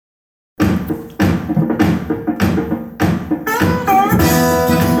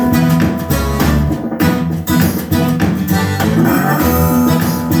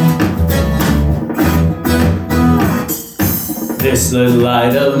This little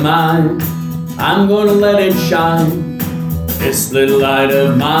light of mine, I'm gonna let it shine. This little light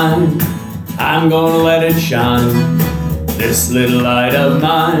of mine, I'm gonna let it shine. This little light of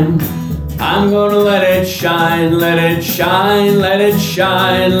mine, I'm gonna let it shine, let it shine, let it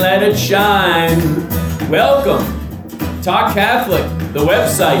shine, let it shine. Welcome, Talk Catholic, the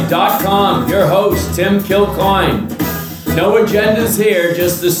website.com, your host, Tim Kilcoyne. No agendas here,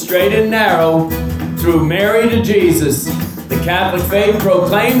 just the straight and narrow, through Mary to Jesus, the Catholic faith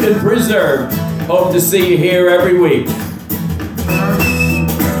proclaimed and preserved. Hope to see you here every week.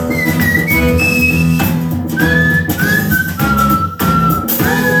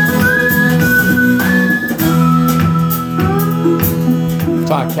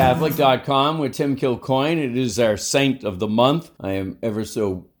 TalkCatholic.com with Tim Kilcoyne. It is our saint of the month. I am ever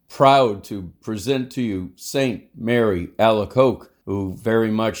so proud to present to you Saint Mary Alacoque, who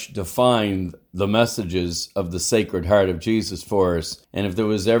very much defined the messages of the Sacred Heart of Jesus for us. And if there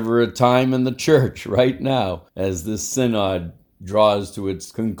was ever a time in the Church right now, as this synod draws to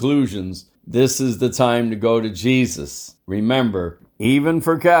its conclusions, this is the time to go to Jesus. Remember, even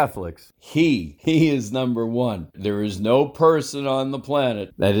for Catholics, He is number one. There is no person on the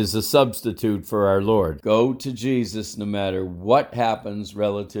planet that is a substitute for our Lord. Go to Jesus no matter what happens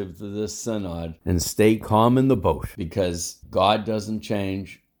relative to this synod, and stay calm in the boat, because God doesn't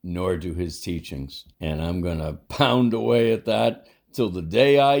change, nor do His teachings. And I'm going to pound away at that till the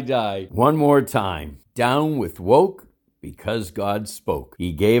day I die. One more time. Down with woke, because God spoke.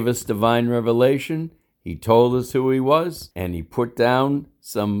 He gave us divine revelation. He told us who He was, and He put down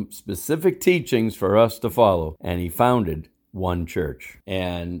some specific teachings for us to follow, and He founded one church.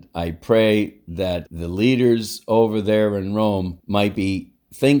 And I pray that the leaders over there in Rome might be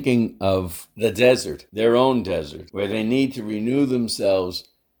thinking of the desert, their own desert, where they need to renew themselves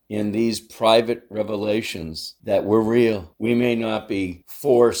in these private revelations that were real. We may not be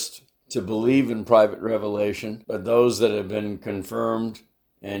forced to believe in private revelation, but those that have been confirmed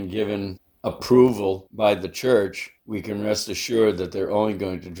and given approval by the Church, we can rest assured that they're only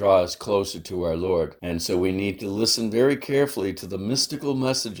going to draw us closer to our Lord. And so we need to listen very carefully to the mystical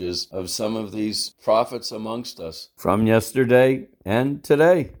messages of some of these prophets amongst us from yesterday and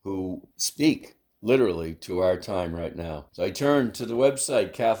today, who speak literally to our time right now. So I turn to the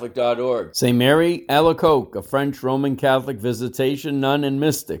website, Catholic.org. St. Mary Alacoque, a French Roman Catholic visitation nun and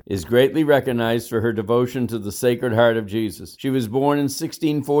mystic, is greatly recognized for her devotion to the Sacred Heart of Jesus. She was born in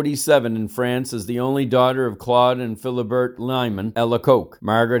 1647 in France as the only daughter of Claude and Philibert Lyman Alacoque.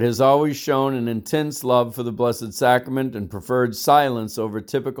 Margaret has always shown an intense love for the Blessed Sacrament and preferred silence over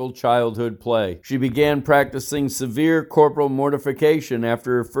typical childhood play. She began practicing severe corporal mortification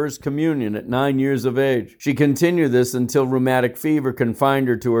after her first communion at 9 years of age. She continued this until rheumatic fever confined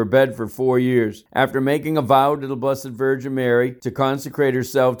her to her bed for 4 years. After making a vow to the Blessed Virgin Mary to consecrate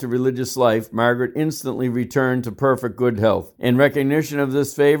herself to religious life, Margaret instantly returned to perfect good health. In recognition of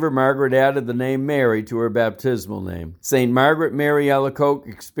this favor, Margaret added the name Mary to her baptismal name. St. Margaret Mary Alacoque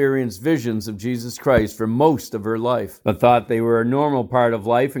experienced visions of Jesus Christ for most of her life, but thought they were a normal part of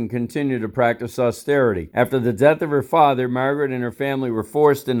life and continued to practice austerity. After the death of her father, Margaret and her family were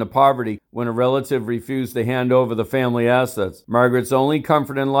forced into poverty when a relative refused to hand over the family assets. Margaret's only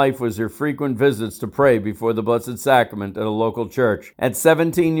comfort in life was her frequent visits to pray before the Blessed Sacrament at a local church. At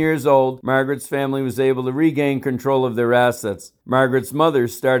 17 years old, Margaret's family was able to regain control of their assets. Margaret's mother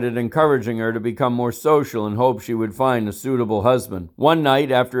started encouraging her to become more social in hopes she would find a suitable husband. One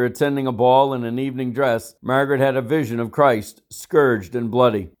night, after attending a ball in an evening dress, Margaret had a vision of Christ, scourged and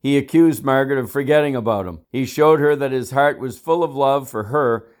bloody. He accused Margaret of forgetting about him. He showed her that his heart was full of love for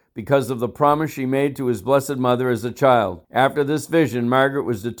her because of the promise she made to his Blessed Mother as a child. After this vision, Margaret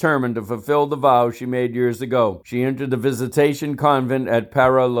was determined to fulfill the vow she made years ago. She entered the Visitation Convent at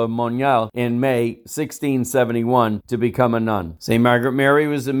Paray-le-Monial in May 1671 to become a nun. St. Margaret Mary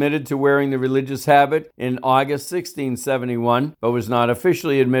was admitted to wearing the religious habit in August 1671, but was not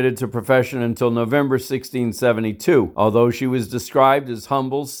officially admitted to profession until November 1672. Although she was described as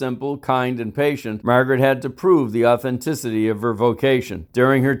humble, simple, kind, and patient, Margaret had to prove the authenticity of her vocation.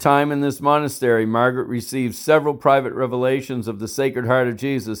 During her time in this monastery, Margaret received several private revelations of the Sacred Heart of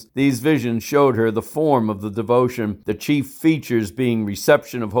Jesus. These visions showed her the form of the devotion, the chief features being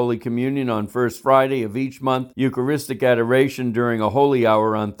reception of Holy Communion on First Friday of each month, Eucharistic adoration during a holy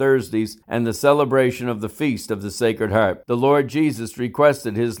hour on Thursdays, and the celebration of the Feast of the Sacred Heart. The Lord Jesus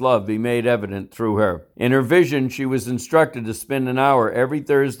requested His love be made evident through her. In her vision, she was instructed to spend an hour every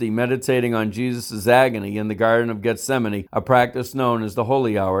Thursday meditating on Jesus' agony in the Garden of Gethsemane, a practice known as the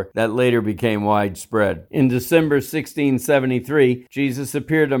Holy Hour. power that later became widespread. In December 1673, Jesus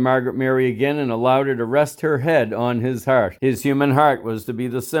appeared to Margaret Mary again and allowed her to rest her head on his heart. His human heart was to be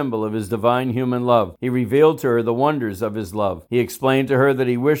the symbol of his divine human love. He revealed to her the wonders of his love. He explained to her that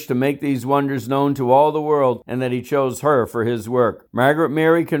he wished to make these wonders known to all the world and that he chose her for his work. Margaret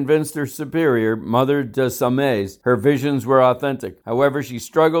Mary convinced her superior, Mother de Saumaise, her visions were authentic. However, she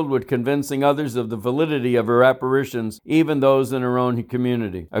struggled with convincing others of the validity of her apparitions, even those in her own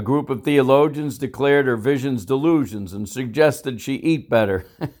community. A group of theologians declared her visions delusions and suggested she eat better.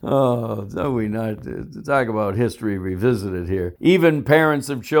 Oh, so we not to talk about history revisited here. Even parents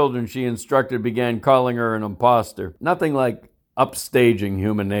of children she instructed began calling her an imposter. Nothing like upstaging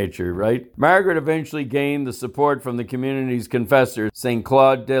human nature, right? Margaret eventually gained the support from the community's confessor, St.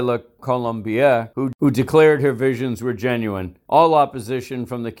 Claude de la Colombière, who declared her visions were genuine. All opposition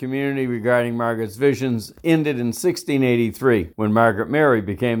from the community regarding Margaret's visions ended in 1683, when Margaret Mary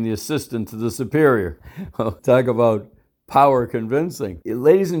became the assistant to the superior. Well, talk about power convincing.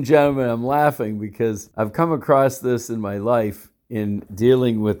 Ladies and gentlemen, I'm laughing because I've come across this in my life in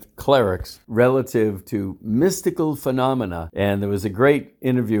dealing with clerics relative to mystical phenomena. And there was a great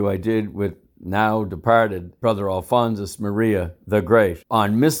interview I did with now departed Brother Alphonsus Maria the Great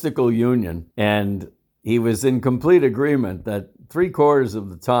on mystical union. And he was in complete agreement that 3/4 of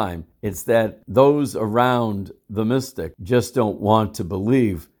the time, it's that those around the mystic just don't want to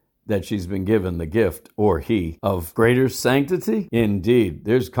believe that she's been given the gift, or he, of greater sanctity. Indeed,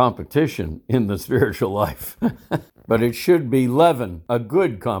 there's competition in the spiritual life. But it should be leaven, a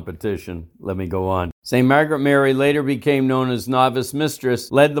good competition. Let me go on. St. Margaret Mary later became known as Novice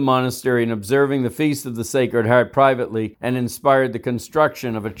Mistress, led the monastery in observing the Feast of the Sacred Heart privately, and inspired the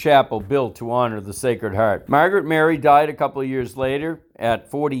construction of a chapel built to honor the Sacred Heart. Margaret Mary died a couple of years later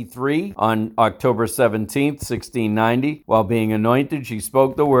at 43 on October 17th, 1690. While being anointed, she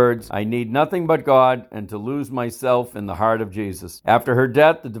spoke the words, "I need nothing but God and to lose myself in the heart of Jesus." After her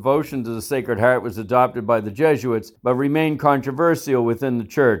death, the devotion to the Sacred Heart was adopted by the Jesuits, but remained controversial within the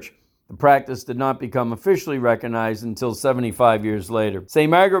Church. The practice did not become officially recognized until 75 years later. St.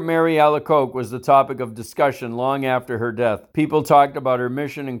 Margaret Mary Alacoque was the topic of discussion long after her death. People talked about her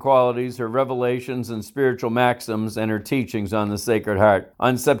mission and qualities, her revelations and spiritual maxims, and her teachings on the Sacred Heart.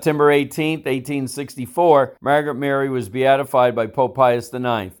 On September 18, 1864, Margaret Mary was beatified by Pope Pius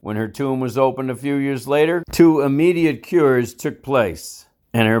IX. When her tomb was opened a few years later, 2 immediate cures took place,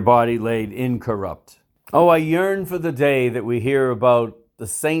 and her body laid incorrupt. Oh, I yearn for the day that we hear about the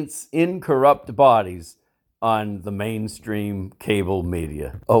saints' incorrupt bodies on the mainstream cable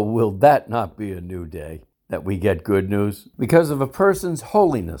media. Oh, will that not be a new day that we get good news? Because of a person's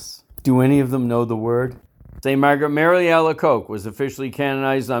holiness. Do any of them know the word? St. Margaret Mary Alacoque was officially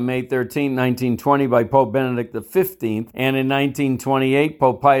canonized on May 13, 1920 by Pope Benedict XV, and in 1928,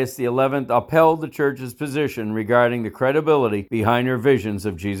 Pope Pius XI upheld the Church's position regarding the credibility behind her visions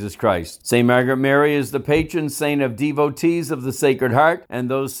of Jesus Christ. St. Margaret Mary is the patron saint of devotees of the Sacred Heart and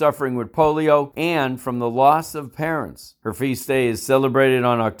those suffering with polio and from the loss of parents. Her feast day is celebrated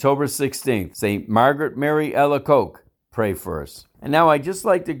on October 16th. St. Margaret Mary Alacoque, pray for us. And now I'd just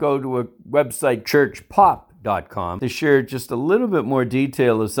like to go to a website, churchpop.com, to share just a little bit more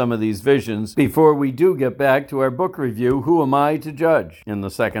detail of some of these visions before we do get back to our book review, Who Am I to Judge, in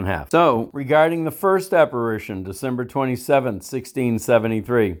the second half. So, regarding the first apparition, December 27th,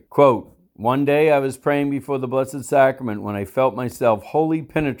 1673, quote, "One day I was praying before the Blessed Sacrament when I felt myself wholly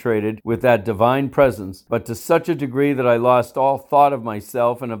penetrated with that divine presence, but to such a degree that I lost all thought of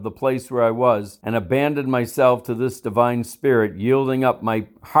myself and of the place where I was, and abandoned myself to this divine Spirit, yielding up my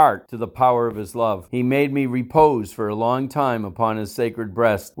heart to the power of His love. He made me repose for a long time upon His sacred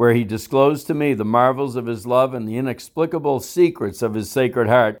breast, where He disclosed to me the marvels of His love and the inexplicable secrets of His Sacred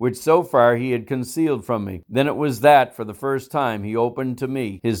Heart, which so far He had concealed from me. Then it was that, for the first time, He opened to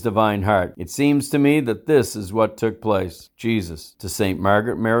me His divine heart. It seems to me that this is what took place." Jesus to St.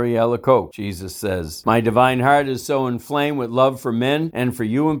 Margaret Mary Alacoque. Jesus says, "My divine heart is so inflamed with love for men, and for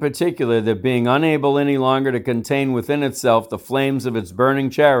you in particular, that being unable any longer to contain within itself the flames of its burning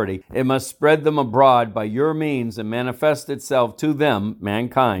charity, it must spread them abroad by your means and manifest itself to them,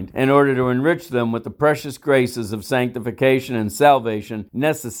 mankind, in order to enrich them with the precious graces of sanctification and salvation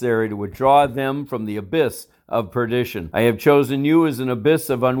necessary to withdraw them from the abyss of perdition. I have chosen you as an abyss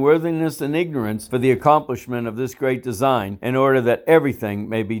of unworthiness and ignorance for the accomplishment of this great design, in order that everything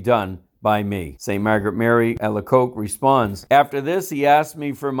may be done by me." St. Margaret Mary Alacoque responds, "After this he asked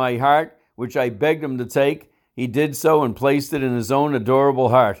me for my heart, which I begged him to take. He did so and placed it in his own adorable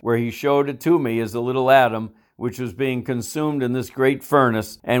heart, where he showed it to me as a little atom, which was being consumed in this great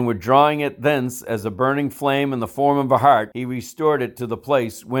furnace, and withdrawing it thence as a burning flame in the form of a heart, he restored it to the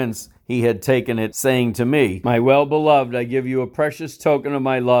place whence he had taken it, saying to me, My well-beloved, I give you a precious token of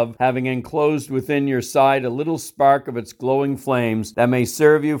my love, having enclosed within your side a little spark of its glowing flames, that may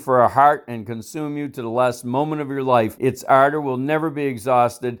serve you for a heart and consume you to the last moment of your life. Its ardor will never be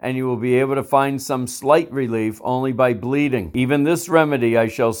exhausted, and you will be able to find some slight relief only by bleeding. Even this remedy I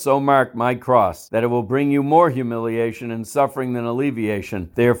shall so mark my cross, that it will bring you more humiliation and suffering than alleviation.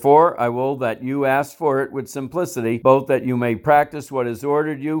 Therefore, I will that you ask for it with simplicity, both that you may practice what is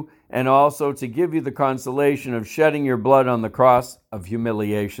ordered you, and also to give you the consolation of shedding your blood on the cross of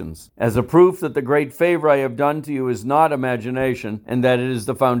humiliations, as a proof that the great favor I have done to you is not imagination, and that it is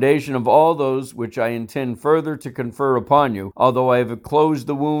the foundation of all those which I intend further to confer upon you. Although I have closed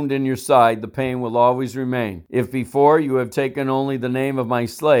the wound in your side, the pain will always remain. If before you have taken only the name of my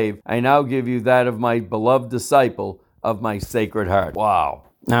slave, I now give you that of my beloved disciple of my Sacred Heart. Wow.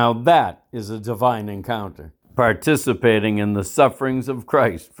 Now that is a divine encounter. Participating in the sufferings of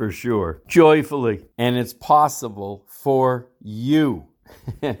Christ, for sure, joyfully. And it's possible for you.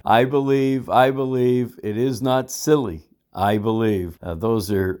 I believe it is not silly. I believe.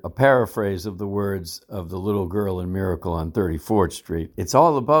 Those are a paraphrase of the words of the little girl in Miracle on 34th Street. It's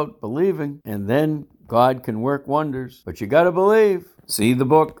all about believing, and then God can work wonders. But you got to believe. See the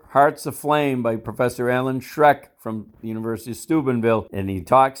book Hearts Aflame by Professor Alan Schreck from the University of Steubenville, and he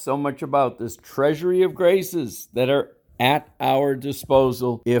talks so much about this treasury of graces that are at our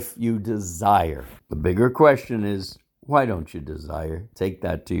disposal if you desire. The bigger question is, why don't you desire? Take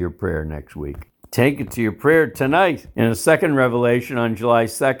that to your prayer next week. Take it to your prayer tonight. In a second revelation on July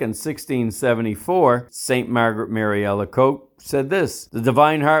 2nd, 1674, St. Margaret Mary Alacoque said this, The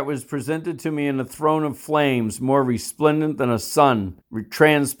divine heart was presented to me in a throne of flames, more resplendent than a sun,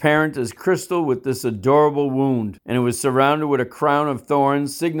 transparent as crystal with this adorable wound, and it was surrounded with a crown of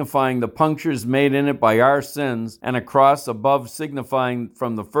thorns, signifying the punctures made in it by our sins, and a cross above signifying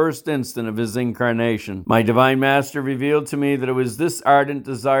from the first instant of his incarnation. My divine master revealed to me that it was this ardent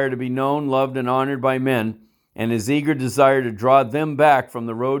desire to be known, loved, and honored by men, and his eager desire to draw them back from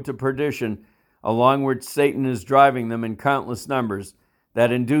the road to perdition, along which Satan is driving them in countless numbers,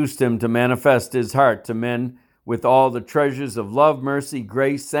 that induced him to manifest his heart to men with all the treasures of love, mercy,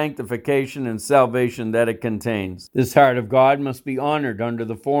 grace, sanctification, and salvation that it contains. This heart of God must be honored under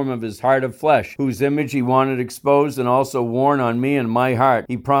the form of his heart of flesh, whose image he wanted exposed and also worn on me and my heart.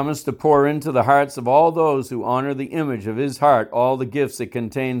 He promised to pour into the hearts of all those who honor the image of his heart all the gifts it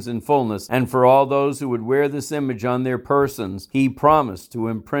contains in fullness, and for all those who would wear this image on their persons, he promised to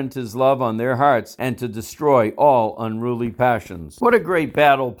imprint his love on their hearts and to destroy all unruly passions. What a great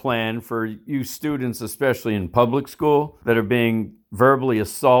battle plan for you students, especially in public school, that are being verbally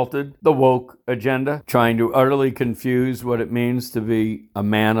assaulted, the woke agenda, trying to utterly confuse what it means to be a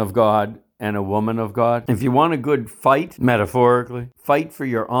man of God and a woman of God. If you want a good fight, metaphorically, fight for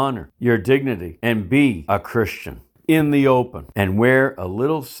your honor, your dignity, and be a Christian in the open, and wear a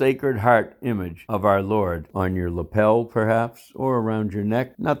little Sacred Heart image of our Lord on your lapel, perhaps, or around your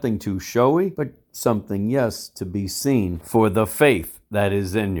neck. Nothing too showy, but something, yes, to be seen for the faith that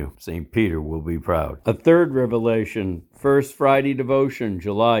is in you. St. Peter will be proud. A third revelation, First Friday devotion,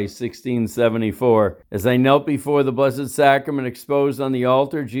 July 1674. As I knelt before the Blessed Sacrament exposed on the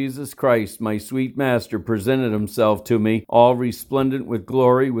altar, Jesus Christ, my sweet Master, presented himself to me, all resplendent with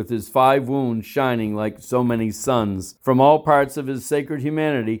glory, with his 5 wounds shining like so many suns. From all parts of his sacred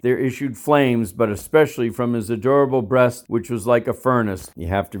humanity there issued flames, but especially from his adorable breast, which was like a furnace. You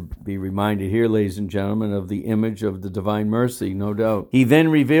have to be reminded here, ladies and gentlemen, of the image of the divine mercy, no doubt. He then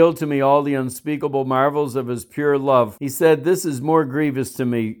revealed to me all the unspeakable marvels of his pure love. He said, This is more grievous to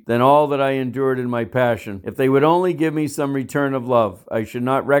me than all that I endured in my passion. If they would only give me some return of love, I should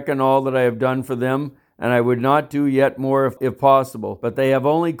not reckon all that I have done for them, and I would not do yet more if possible. But they have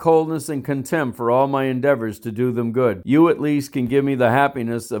only coldness and contempt for all my endeavors to do them good. You at least can give me the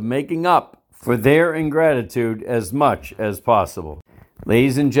happiness of making up for their ingratitude as much as possible.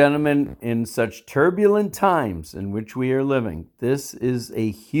 Ladies and gentlemen, in such turbulent times in which we are living, this is a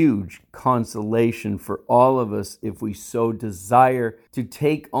huge consolation for all of us if we so desire to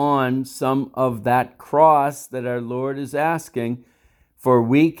take on some of that cross that our Lord is asking, for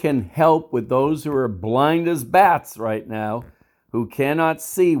we can help with those who are blind as bats right now, who cannot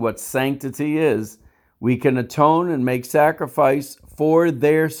see what sanctity is. We can atone and make sacrifice for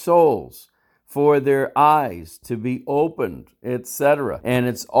their souls, for their eyes to be opened, etc. And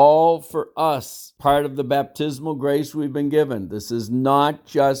it's all for us, part of the baptismal grace we've been given. This is not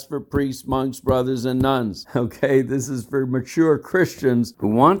just for priests, monks, brothers, and nuns, okay? This is for mature Christians who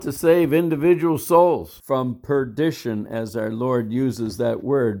want to save individual souls from perdition, as our Lord uses that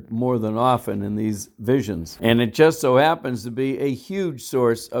word more than often in these visions. And it just so happens to be a huge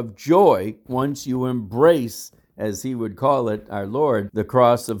source of joy once you embrace, as he would call it, our Lord, the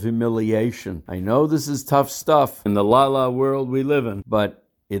cross of humiliation. I know this is tough stuff in the la-la world we live in, but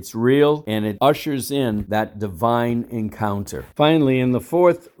it's real, and it ushers in that divine encounter. Finally, in the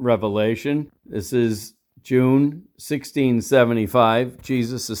fourth revelation, this is June 1675,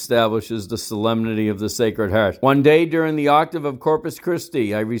 Jesus establishes the solemnity of the Sacred Heart. One day during the octave of Corpus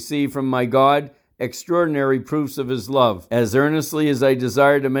Christi, I received from my God extraordinary proofs of his love. As earnestly as I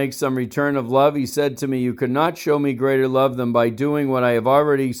desired to make some return of love, he said to me, "You could not show me greater love than by doing what I have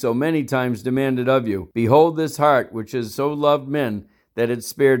already so many times demanded of you. Behold this heart, which has so loved men that it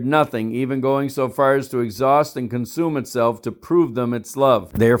spared nothing, even going so far as to exhaust and consume itself to prove them its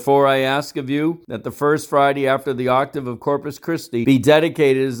love. Therefore I ask of you that the first Friday after the octave of Corpus Christi be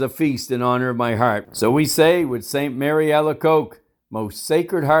dedicated as a feast in honor of my heart." So we say with St. Mary Alacoque, "Most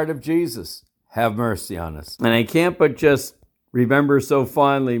Sacred Heart of Jesus, have mercy on us." And I can't but just remember so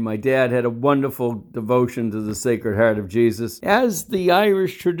fondly, my dad had a wonderful devotion to the Sacred Heart of Jesus, as the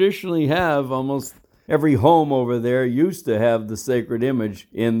Irish traditionally have. Almost every home over there used to have the sacred image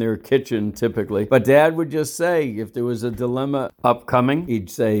in their kitchen, typically. But Dad would just say, if there was a dilemma upcoming, he'd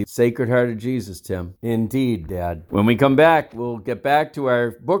say, "Sacred Heart of Jesus, Tim." Indeed, Dad. When we come back, we'll get back to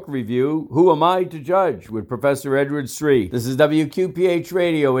our book review, Who Am I to Judge, with Professor Edward Sri. This is WQPH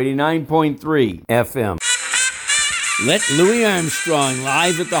Radio 89.3 FM. Let Louis Armstrong,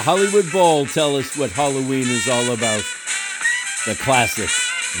 live at the Hollywood Bowl, tell us what Halloween is all about. The classic,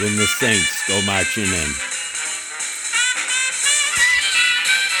 When the Saints Go Marching In.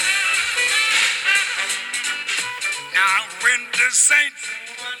 Now when the saints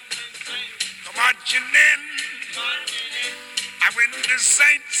go marching in, when the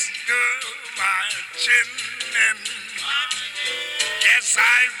saints go marching in, yes,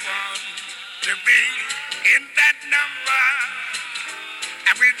 I want to be in that number.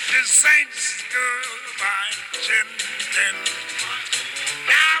 And when the saints go marching in,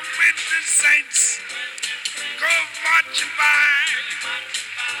 now when the saints go marching by,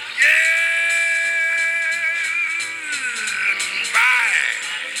 yeah, by,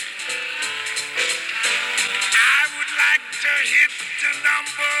 I would like to hit the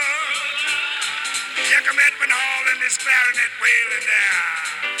number. Here come Edwin Hall and his clarinet wailing there.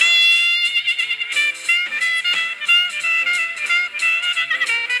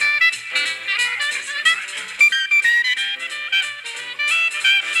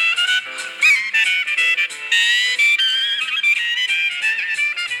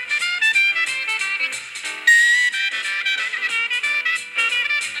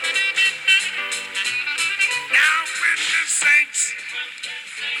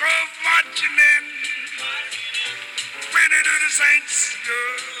 Saints go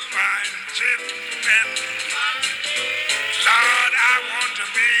marching in. Lord, I want to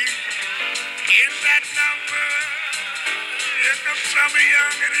be in that number. Here comes Summer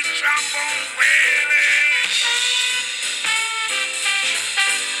Young and his trombone wailing.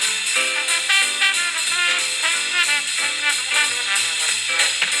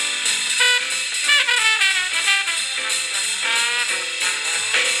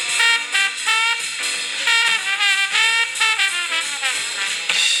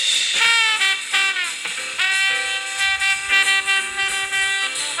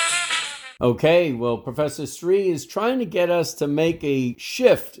 Okay, well, Professor Sri is trying to get us to make a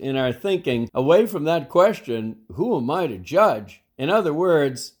shift in our thinking away from that question, who am I to judge? In other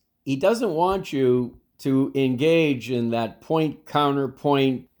words, he doesn't want you to engage in that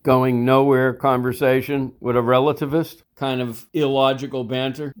point-counterpoint, going nowhere conversation with a relativist, kind of illogical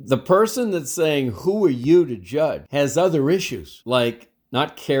banter. The person that's saying, who are you to judge, has other issues, like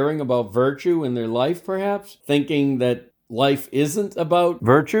not caring about virtue in their life, perhaps, thinking that life isn't about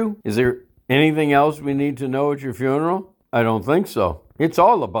virtue. Is there anything else we need to know at your funeral? I don't think so. It's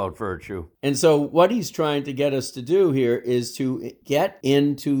all about virtue. And so what he's trying to get us to do here is to get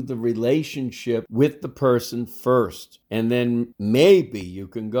into the relationship with the person first. And then maybe you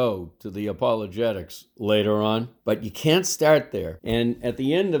can go to the apologetics later on. But you can't start there. And at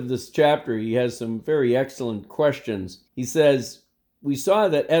the end of this chapter, he has some very excellent questions. He says, we saw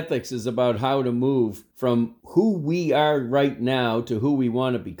that ethics is about how to move from who we are right now to who we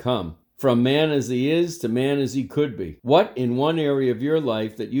want to become. from man as he is to man as he could be. What in one area of your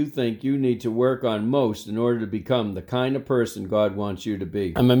life that you think you need to work on most in order to become the kind of person God wants you to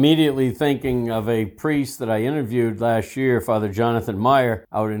be? I'm immediately thinking of a priest that I interviewed last year, Father Jonathan Meyer,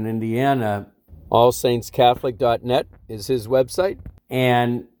 out in Indiana. AllSaintsCatholic.net is his website.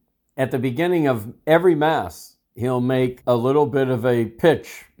 And at the beginning of every Mass, he'll make a little bit of a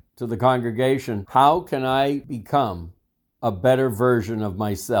pitch to the congregation. How can I become a better version of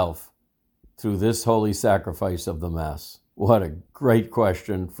myself through this holy sacrifice of the Mass? What a great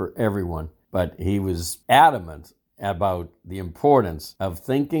question for everyone. But he was adamant about the importance of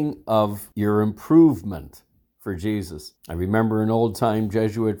thinking of your improvement for Jesus. I remember an old-time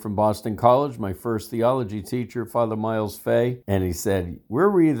Jesuit from Boston College, my first theology teacher, Father Miles Fay, and he said,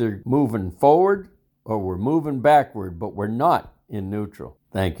 we're either moving forward or we're moving backward, but we're not in neutral.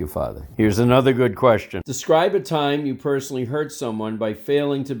 Thank you, Father. Here's another good question. Describe a time you personally hurt someone by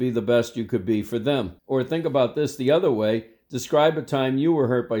failing to be the best you could be for them. Or think about this the other way. Describe a time you were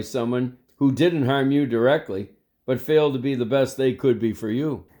hurt by someone who didn't harm you directly, but failed to be the best they could be for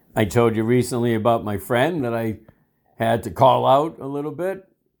you. I told you recently about my friend that I had to call out a little bit,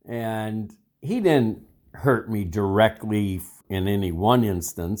 and he didn't hurt me directly in any one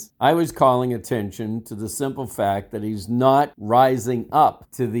instance. I was calling attention to the simple fact that he's not rising up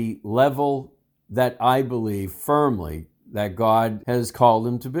to the level that I believe firmly that God has called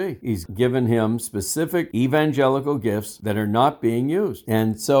him to be. He's given him specific evangelical gifts that are not being used.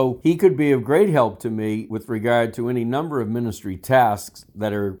 And so he could be of great help to me with regard to any number of ministry tasks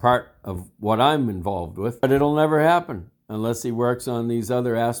that are part of what I'm involved with, but it'll never happen unless he works on these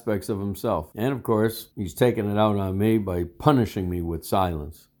other aspects of himself. And of course, he's taking it out on me by punishing me with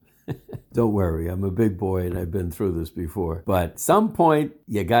silence. Don't worry, I'm a big boy and I've been through this before. But at some point,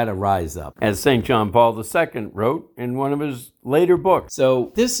 you gotta rise up. As St. John Paul II wrote in one of his later books.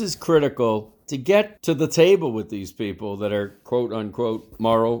 So this is critical to get to the table with these people that are quote-unquote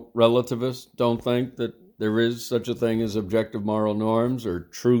moral relativists. Don't think that there is such a thing as objective moral norms or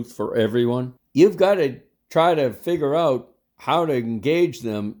truth for everyone. You've got to try to figure out how to engage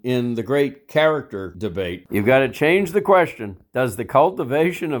them in the great character debate. You've got to change the question. Does the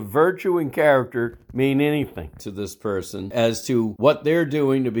cultivation of virtue and character mean anything to this person as to what they're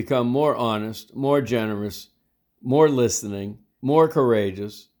doing to become more honest, more generous, more listening, more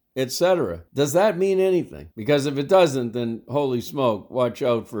courageous, etc.? Does that mean anything? Because if it doesn't, then holy smoke, watch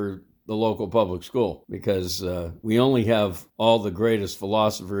out for the local public school, because we only have all the greatest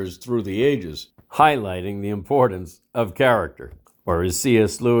philosophers through the ages highlighting the importance of character, or as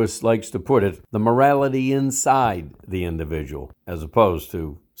C.S. Lewis likes to put it, the morality inside the individual, as opposed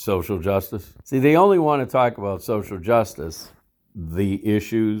to social justice. See, they only want to talk about social justice, the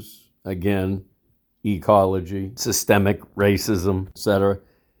issues, again, ecology, systemic racism, etc.,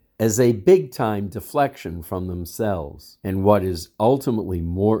 as a big-time deflection from themselves and what is ultimately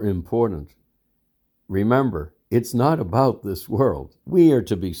more important. Remember, it's not about this world. We are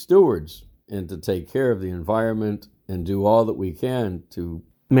to be stewards and to take care of the environment and do all that we can to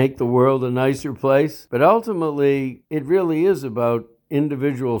make the world a nicer place. But ultimately, it really is about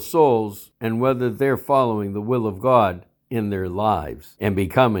individual souls and whether they're following the will of God in their lives and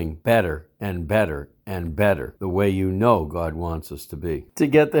becoming better and better and better, the way you know God wants us to be. To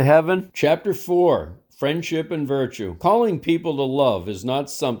get to heaven, Chapter 4, Friendship and Virtue. Calling people to love is not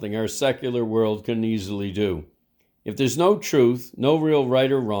something our secular world can easily do. If there's no truth, no real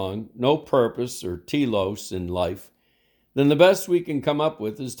right or wrong, no purpose or telos in life, then the best we can come up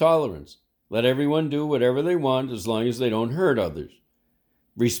with is tolerance. Let everyone do whatever they want as long as they don't hurt others.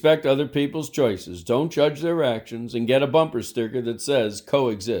 Respect other people's choices. Don't judge their actions and get a bumper sticker that says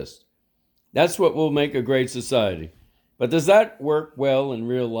coexist. That's what will make a great society. But does that work well in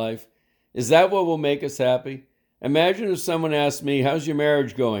real life? Is that what will make us happy? Imagine if someone asked me, how's your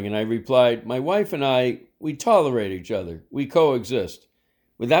marriage going? And I replied, my wife and I, we tolerate each other. We coexist.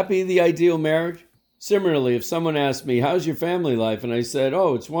 Would that be the ideal marriage? Similarly, if someone asked me, how's your family life? And I said,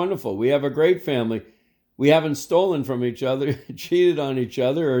 oh, it's wonderful. We have a great family. We haven't stolen from each other, cheated on each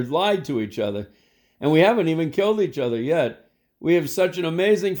other, or lied to each other. And we haven't even killed each other yet. We have such an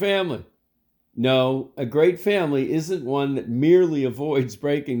amazing family. No, a great family isn't one that merely avoids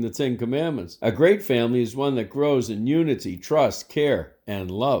breaking the Ten Commandments. A great family is one that grows in unity, trust, care, and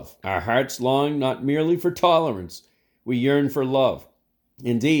love. Our hearts long not merely for tolerance. We yearn for love.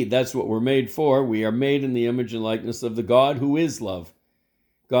 Indeed, that's what we're made for. We are made in the image and likeness of the God who is love.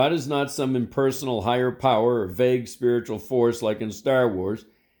 God is not some impersonal higher power or vague spiritual force like in Star Wars.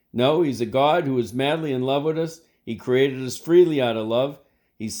 No, he's a God who is madly in love with us. He created us freely out of love.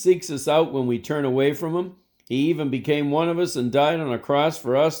 He seeks us out when we turn away from him. He even became one of us and died on a cross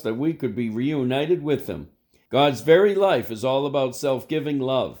for us that we could be reunited with him. God's very life is all about self-giving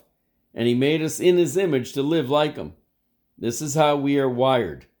love, and he made us in his image to live like him. This is how we are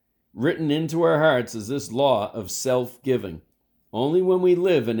wired. Written into our hearts is this law of self-giving. Only when we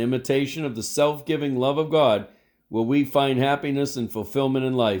live in imitation of the self-giving love of God will we find happiness and fulfillment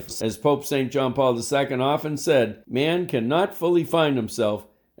in life. As Pope St. John Paul II often said, man cannot fully find himself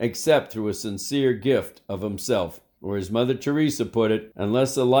except through a sincere gift of himself. Or as Mother Teresa put it,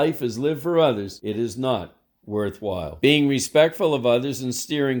 unless a life is lived for others, it is not worthwhile. Being respectful of others and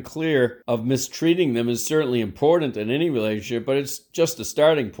steering clear of mistreating them is certainly important in any relationship, but it's just a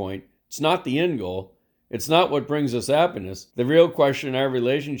starting point. It's not the end goal. It's not what brings us happiness. The real question in our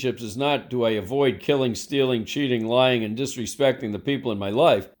relationships is not, do I avoid killing, stealing, cheating, lying, and disrespecting the people in my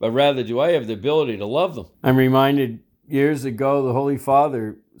life, but rather, do I have the ability to love them? I'm reminded years ago, the Holy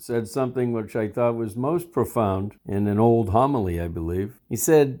Father said something which I thought was most profound in an old homily, I believe. He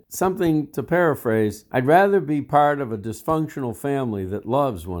said something, to paraphrase, I'd rather be part of a dysfunctional family that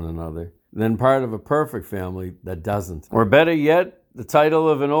loves one another than part of a perfect family that doesn't. Or better yet, the title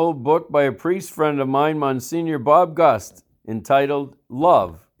of an old book by a priest friend of mine, Monsignor Bob Gust, entitled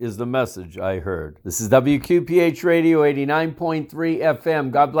Love is the Message I Heard. This is WQPH Radio 89.3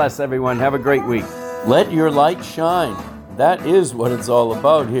 FM. God bless everyone. Have a great week. Let your light shine. That is what it's all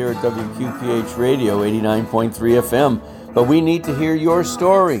about here at WQPH Radio 89.3 FM. But we need to hear your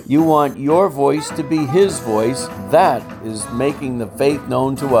story. You want your voice to be his voice. That is making the faith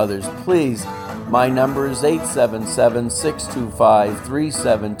known to others. Please, my number is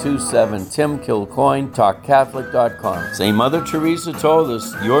 877-625-3727. Tim Kilcoyne, TalkCatholic.com. St. Mother Teresa told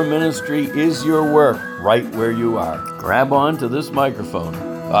us, your ministry is your work right where you are. Grab on to this microphone.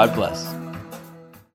 God bless.